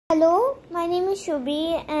Hello, my name is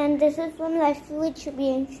Shubhi and this is from Life with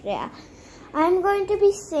Shubhi and Shreya. I'm going to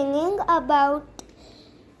be singing about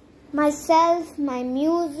myself, my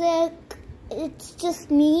music. It's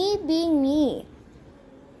just me being me.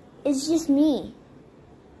 It's just me.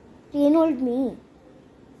 Plain old me.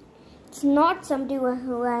 It's not somebody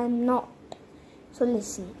who I am not. So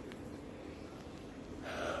listen.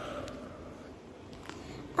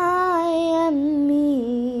 I am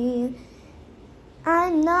me.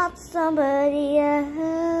 I'm not somebody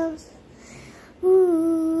else.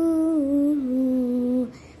 Ooh,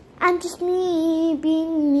 I'm just me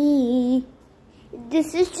being me.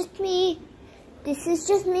 This is just me. This is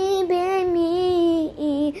just me being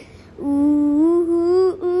me. Ooh,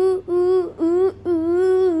 ooh, ooh, ooh,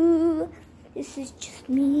 ooh. This is just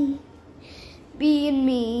me being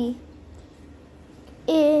me.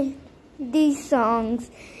 These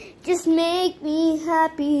songs just make me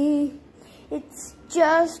happy. It's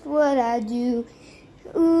just what I do.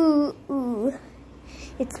 Ooh, ooh.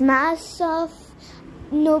 It's my stuff.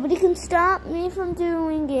 Nobody can stop me from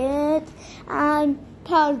doing it. I'm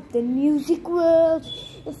part of the music world.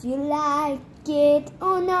 If you like it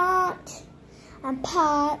or not, I'm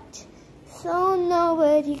part. So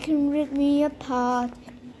nobody can rip me apart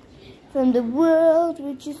from the world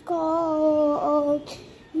which is called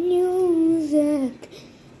music.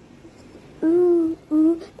 Ooh,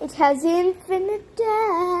 ooh, it has infinite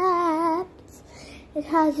depths. It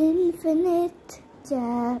has infinite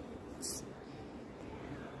depths.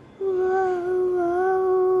 Whoa,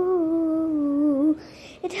 whoa.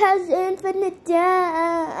 It has infinite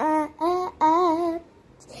depths.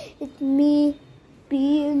 It's me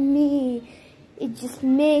being me. It just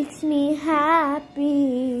makes me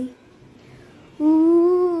happy.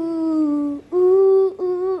 Ooh, ooh,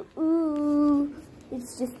 ooh, ooh.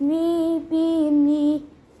 It's just me being me.